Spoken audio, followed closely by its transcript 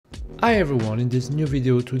Hi everyone, in this new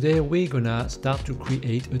video today we're gonna start to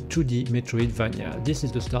create a 2D Metroidvania. This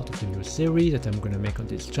is the start of a new series that I'm gonna make on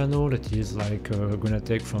this channel that is gonna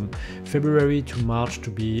take from February to March to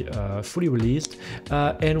be fully released,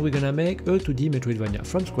 and we're gonna make a 2D Metroidvania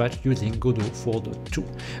from scratch using Godot 4.2.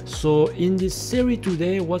 So in this series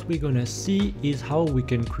today what we're gonna see is how we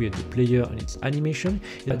can create the player and its animation.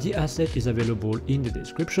 The asset is available in the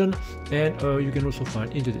description, and you can also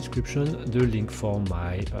find in the description the link for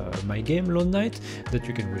my game Lone Knight that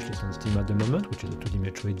you can wishlist on Steam at the moment, which is a 2D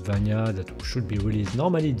Metroidvania that should be released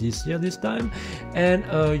normally this year this time. And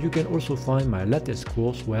you can also find my latest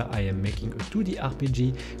course where I am making a 2D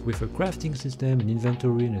RPG with a crafting system, an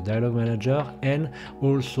inventory and a dialogue manager, and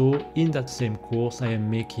also in that same course I am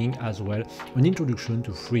making as well an introduction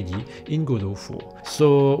to 3D in Godot 4.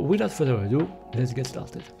 So without further ado, let's get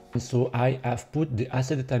started. So I have put the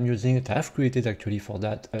asset that I'm using, that I have created actually for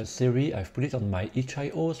that series, I've put it on my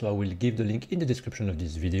itch.io, so I will give the link in the description of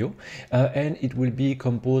this video, and it will be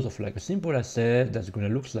composed of like a simple asset that's gonna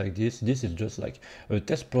look like this. This is just like a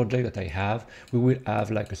test project that I have. We will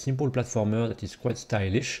have like a simple platformer that is quite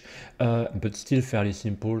stylish, but still fairly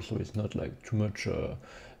simple, so it's not like too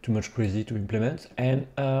much crazy to implement. And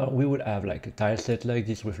we will have like a tile set like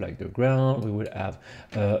this with like the ground. We will have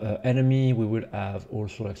enemy. We will have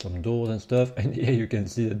also like some doors and stuff. And here you can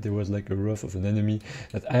see that there was like a roof of an enemy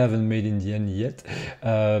that I haven't made in the end yet,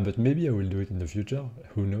 but maybe I will do it in the future,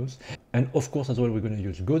 who knows. And of course as well we're going to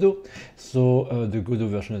use Godot. So the Godot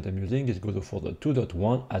version that I'm using is Godot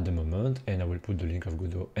 4.2.1 at the moment, and I will put the link of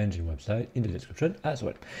Godot engine website in the description as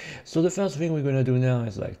well. So the first thing we're going to do now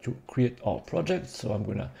is like to create our project. So I'm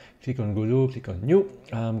going to click on Godot, click on new.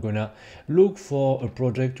 I'm gonna look for a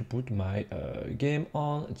project to put my game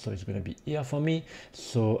on, so it's gonna be here for me.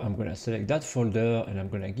 So I'm gonna select that folder and I'm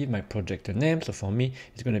gonna give my project a name. So for me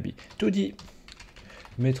it's gonna be 2D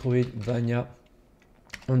Metroidvania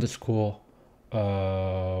underscore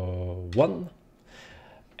 1.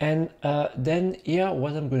 And then here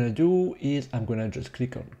what I'm gonna do is I'm gonna just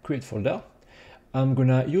click on create folder. I'm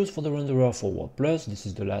gonna use for the renderer for WordPress. This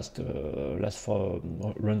is the last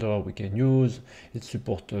renderer we can use. It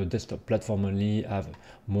supports desktop platform only, have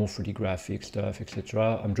more 3D graphic stuff,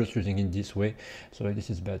 etc. I'm just using it this way, so this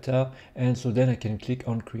is better. And so then I can click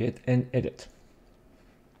on create and edit.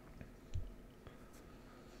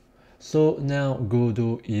 So now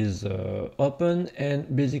Godot is open,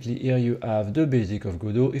 and basically here you have the basic of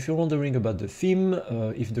Godot. If you're wondering about the theme,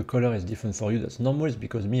 if the color is different for you, that's normal. It's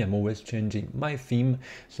because me, I'm always changing my theme.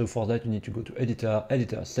 So for that you need to go to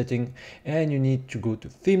editor setting, and you need to go to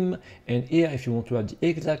theme. And here if you want to have the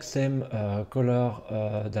exact same color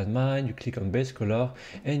than mine, you click on base color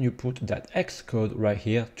and you put that X code right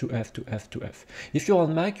here to F to F to F. If you're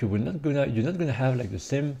on Mac, you're not gonna have like the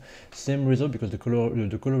same result, because the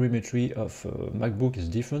colorimetry of MacBook is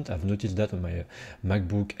different. I've noticed that on my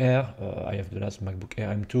MacBook Air. I have the last MacBook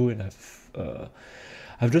Air M2, and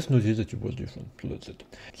I've just noticed that it was different. So that's it.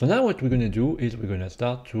 So now what we're going to do is we're going to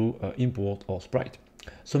start to import our sprite.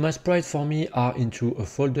 So my sprite for me are into a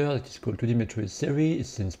folder that is called 2D Metroid series.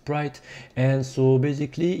 It's in sprite, and so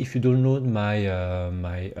basically if you download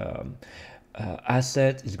my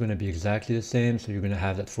asset is going to be exactly the same. So you're going to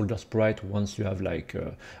have that folder sprite once you have like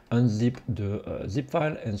unzip the zip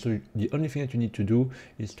file, and so the only thing that you need to do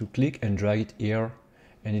is to click and drag it here,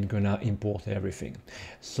 and it's gonna import everything.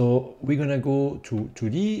 So we're gonna go to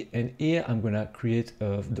 2D, and here I'm gonna create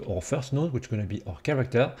our first node, which is gonna be our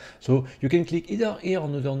character. So you can click either here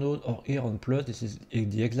on another node or here on plus. This is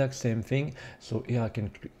the exact same thing. So here I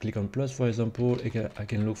can click on plus, for example. I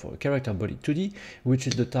can look for a character body 2D, which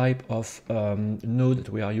is the type of node that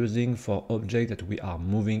we are using for object that we are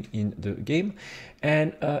moving in the game.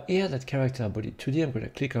 And here that character body 2D, I'm gonna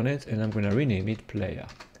click on it and I'm gonna rename it player.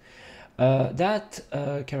 That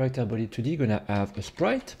character body 2D gonna have a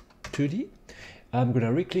sprite 2D. I'm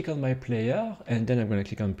gonna re-click on my player, and then I'm gonna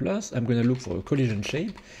click on plus. I'm gonna look for a collision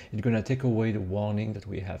shape. It's gonna take away the warning that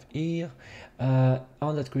we have here.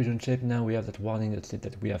 On that collision shape now we have that warning that said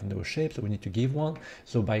that we have no shape, so we need to give one.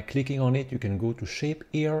 So by clicking on it you can go to shape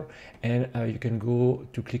here, and you can go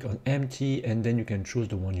to click on empty, and then you can choose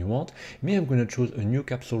the one you want. Me, I'm gonna choose a new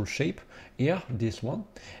capsule shape here, this one.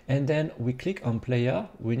 And then we click on player.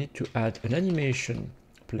 We need to add an animation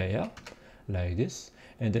player like this,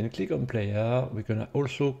 and then click on player. We're gonna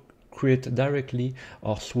also create directly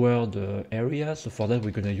our sword area. So for that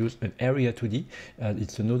we're gonna use an area 2D.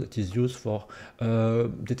 It's a node that is used for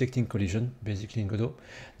detecting collision, basically in Godot.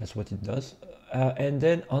 That's what it does. And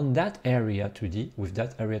then on that area 2D, with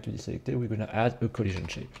that area 2D selected, we're gonna add a collision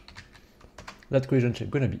shape. That collision shape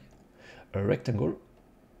gonna be a rectangle,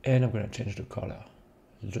 and I'm gonna change the color.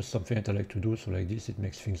 It's just something that I like to do. So like this, it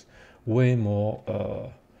makes things way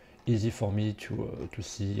more easy for me to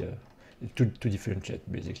see, to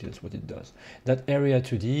differentiate. Basically, that's what it does. That area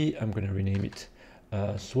 2D, I'm going to rename it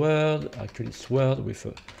sword, actually sword with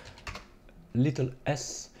a little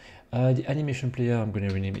s. The animation player, I'm going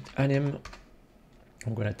to rename it anim.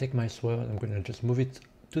 I'm going to take my sword, I'm going to just move it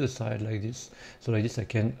to the side like this. So like this I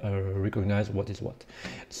can recognize what is what.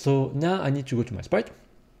 So now I need to go to my sprite,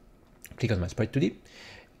 click on my sprite 2D,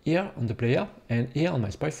 here on the player, and here on my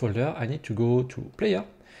sprite folder I need to go to player,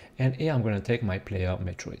 and here I'm going to take my player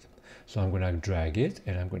Metroid. So I'm going to drag it,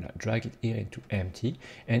 and I'm going to drag it here into empty.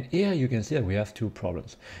 And here you can see that we have two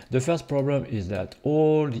problems. The first problem is that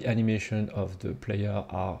all the animation of the player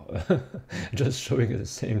are just showing at the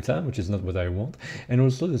same time, which is not what I want. And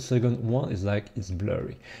also the second one is like it's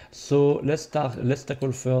blurry. So let's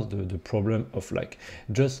tackle first the problem of like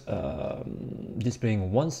just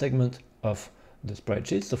displaying one segment of the sprite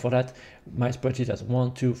sheet. So for that, my sprite sheet has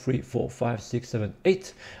 1, 2, 3, 4, 5, 6, 7,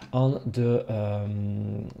 8 on the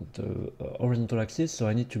horizontal axis. So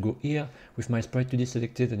I need to go here with my sprite 2D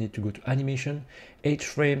selected. I need to go to animation, H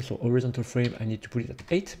frame, so horizontal frame. I need to put it at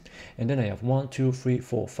 8, and then I have 1, 2, 3,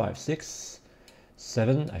 4, 5, 6,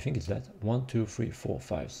 7. I think it's that 1, 2, 3, 4,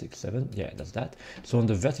 5, 6, 7. Yeah, that's that. So on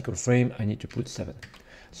the vertical frame, I need to put 7.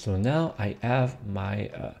 So now I have my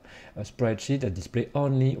sprite sheet that display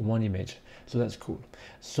only one image. So that's cool.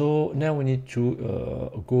 So now we need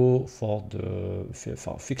to go for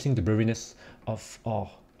fixing the blurriness of our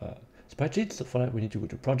sprite sheet. So for that we need to go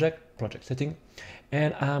to project setting,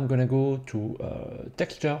 and I'm gonna go to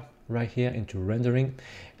texture right here into rendering,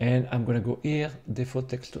 and I'm gonna go here default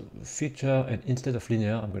texture feature, and instead of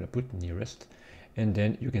linear I'm gonna put nearest, and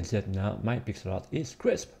then you can see that now my pixel art is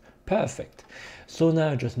crisp. Perfect. So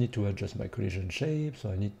now I just need to adjust my collision shape.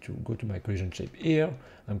 So I need to go to my collision shape here.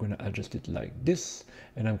 I'm going to adjust it like this,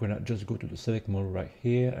 and I'm going to just go to the select mode right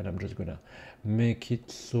here, and I'm just going to make it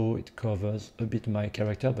so it covers a bit my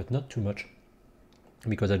character, but not too much,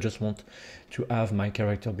 because I just want to have my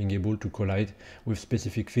character being able to collide with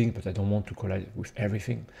specific things, but I don't want to collide with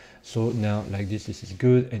everything. So now like this is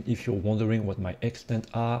good. And if you're wondering what my extent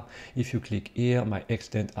are, if you click here, my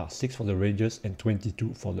extent are 6 for the radius and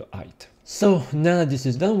 22 for the height. So now that this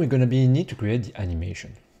is done, we're going to need to create the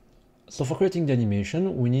animation. So for creating the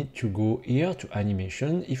animation, we need to go here to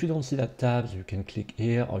animation. If you don't see that tab, you can click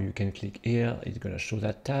here, or you can click here. It's going to show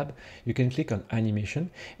that tab. You can click on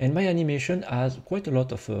animation, and my animation has quite a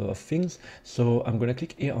lot of things. So I'm going to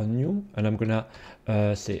click here on new, and I'm going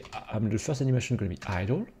to say the first animation going to be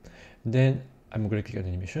idle. Then I'm going to click on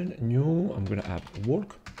animation, new, I'm going to have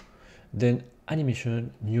walk. Then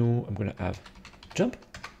animation, new, I'm going to have jump.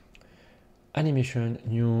 Animation,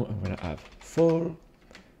 new, I'm going to have fall.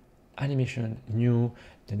 Animation, new,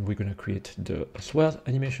 then we're going to create the sword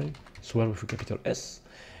animation, sword with a capital S.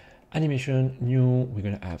 Animation, new, we're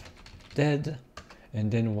going to have dead, and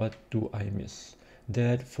then what do I miss?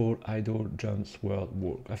 Dead, fall, idle, jump, sword,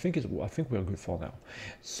 walk. I think we're good for now.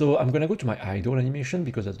 So I'm going to go to my idle animation,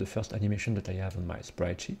 because that's the first animation that I have on my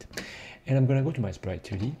sprite sheet. And I'm going to go to my sprite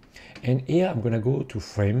 2D, and here I'm going to go to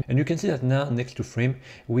frame, and you can see that now next to frame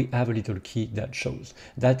we have a little key that shows.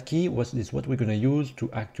 That key is what we're going to use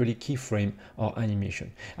to actually keyframe our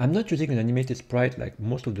animation. I'm not using an animated sprite like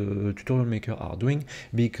most of the tutorial makers are doing,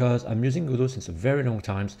 because I'm using Godot since a very long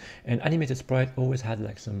time, and animated sprite always had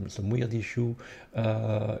like some weird issue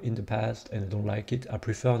in the past, and I don't like it. I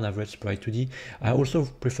prefer an average sprite 2D. I also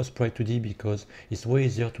prefer sprite 2D because it's way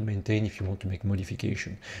easier to maintain if you want to make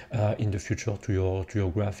modification in the future to your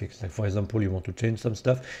graphics. Like for example, you want to change some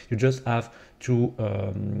stuff, you just have to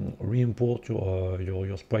re-import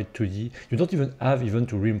your sprite 2D. You don't even have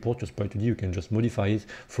to re-import your sprite 2D. You can just modify it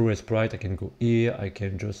through a sprite. I can go here, I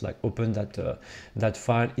can just like open that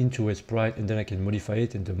file into a sprite, and then I can modify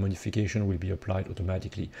it, and the modification will be applied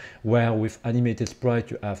automatically. Where with animated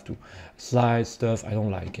sprite you have to slide stuff. I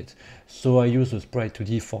don't like it, so I use the sprite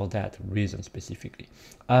 2D for that reason specifically.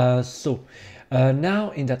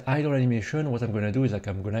 Now in that idle animation, what I'm going to do is like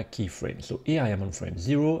I'm going to keyframe. So here I am on frame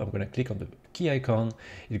 0. I'm going to click on the key icon.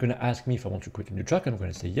 It's going to ask me if I want to create a new track. I'm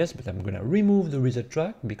going to say yes, but I'm going to remove the reset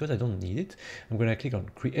track because I don't need it. I'm going to click on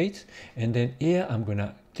create, and then here I'm going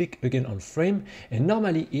to click again on frame. And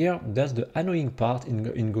normally here that's the annoying part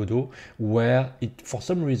in Godot, where it for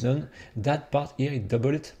some reason that part here it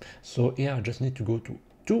double it. So here I just need to go to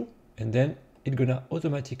 2, and then it's gonna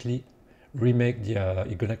automatically remake the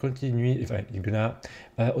it's gonna continue, if it's gonna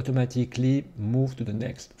automatically move to the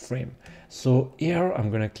next frame. So here I'm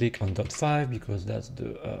gonna click on .5 because that's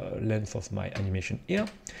the length of my animation here,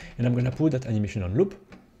 and I'm gonna put that animation on loop.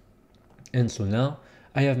 And so now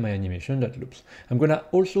I have my animation that loops. I'm gonna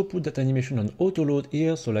also put that animation on auto load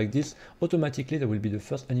here, so like this, automatically that will be the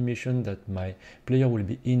first animation that my player will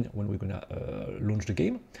be in when we're gonna launch the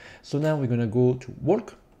game. So now we're gonna go to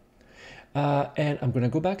walk, and I'm gonna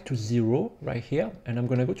go back to 0 right here, and I'm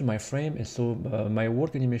gonna go to my frame, and so my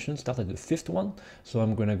walk animation started the 5th one, so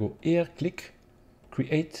I'm gonna go here, click,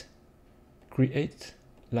 create,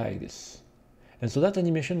 like this. And so that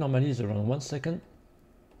animation normally is around 1 second.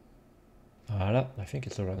 Voila, I think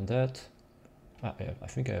it's around that. I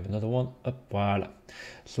think I have another one up. Voila.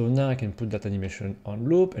 So now I can put that animation on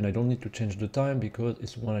loop, and I don't need to change the time because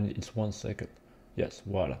it's 1 second. Yes,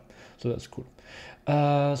 voila. So that's cool.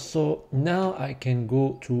 So now I can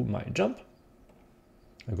go to my jump.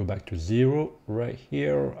 I go back to 0 right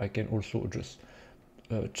here. I can also just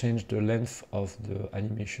change the length of the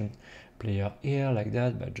animation player here like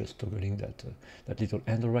that by just toggling that little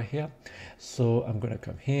handle right here. So I'm gonna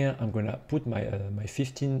come here, I'm gonna put my my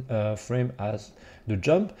 15 frame as the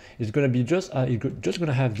jump. It's gonna be just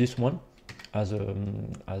gonna have this one as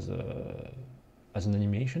an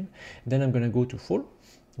animation. Then I'm gonna go to fall.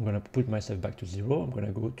 I'm gonna put myself back to 0. I'm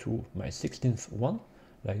gonna go to my 16th one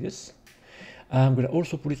like this. I'm gonna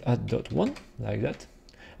also put it at .1 like that.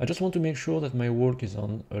 I just want to make sure that my work is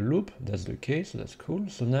on a loop. That's the case, so that's cool.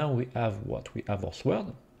 So now we have what? We have our sword.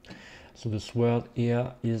 So the sword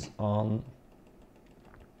here is on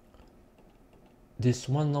this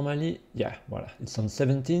one normally. Yeah, voila, it's on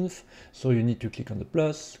 17th. So you need to click on the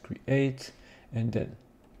plus, create, and then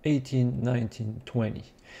 18, 19, 20.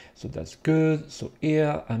 So that's good. So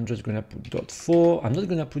here I'm just gonna put .4. I'm not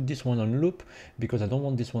gonna put this one on loop because I don't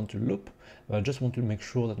want this one to loop. But I just want to make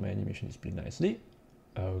sure that my animation is played nicely.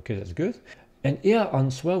 Okay, that's good. And here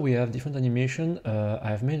on sword we have different animation.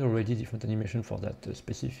 I've made already different animation for that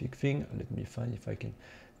specific thing. Let me find if I can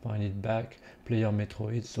find it back. Player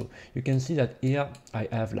Metroid. So you can see that here I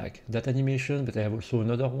have like that animation, but I have also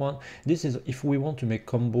another one. This is if we want to make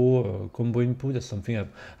combo input. That's something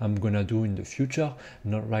I'm gonna do in the future,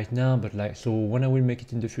 not right now, but like, so when I will make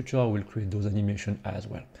it in the future, I will create those animation as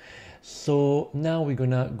well. So now we're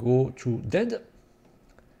gonna go to dead.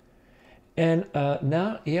 And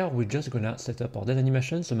now here we're just gonna set up our dead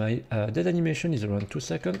animation. So my dead animation is around 2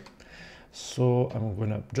 seconds. So I'm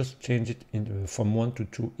gonna just change it from 1 to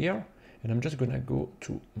 2 here, and I'm just gonna go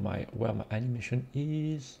to where my animation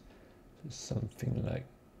is. Something like,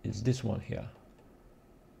 it's this one here.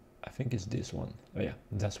 I think it's this one. Oh yeah,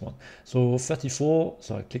 that's one. So 34.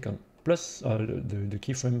 So I click on plus, the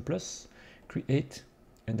keyframe plus, create,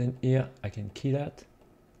 and then here I can key that.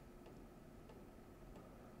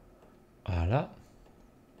 Voila.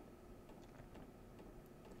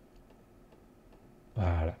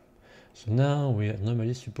 Voila. So now we are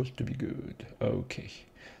normally supposed to be good. Okay,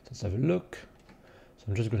 let's have a look. So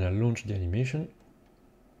I'm just gonna launch the animation.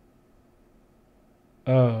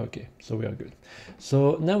 Okay, so we are good.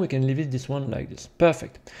 So now we can leave it this one like this.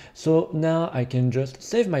 Perfect. So now I can just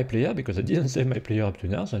save my player because I didn't save my player up to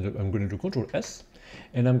now. So I'm going to do Control S,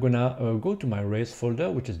 and I'm gonna go to my race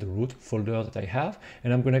folder, which is the root folder that I have,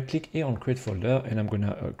 and I'm gonna click here on create folder, and I'm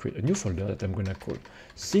gonna create a new folder that I'm gonna call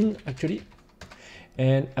scene actually.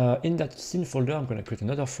 And in that scene folder, I'm gonna create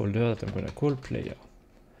another folder that I'm gonna call player,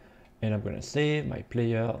 and I'm gonna save my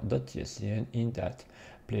player.tscn in that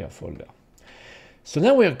player folder. So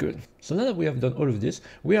now we are good. So now that we have done all of this,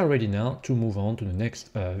 we are ready now to move on to the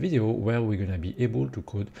next video where we're gonna be able to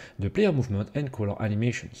code the player movement and color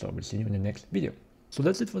animation. So I will see you in the next video. So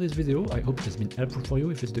that's it for this video. I hope it has been helpful for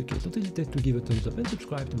you. If it's the case, don't hesitate to give a thumbs up and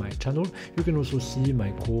subscribe to my channel. You can also see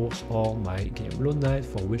my course or my game Load Night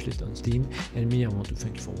for wishlist on Steam. And me, I want to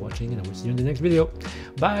thank you for watching, and I will see you in the next video.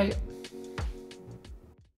 Bye!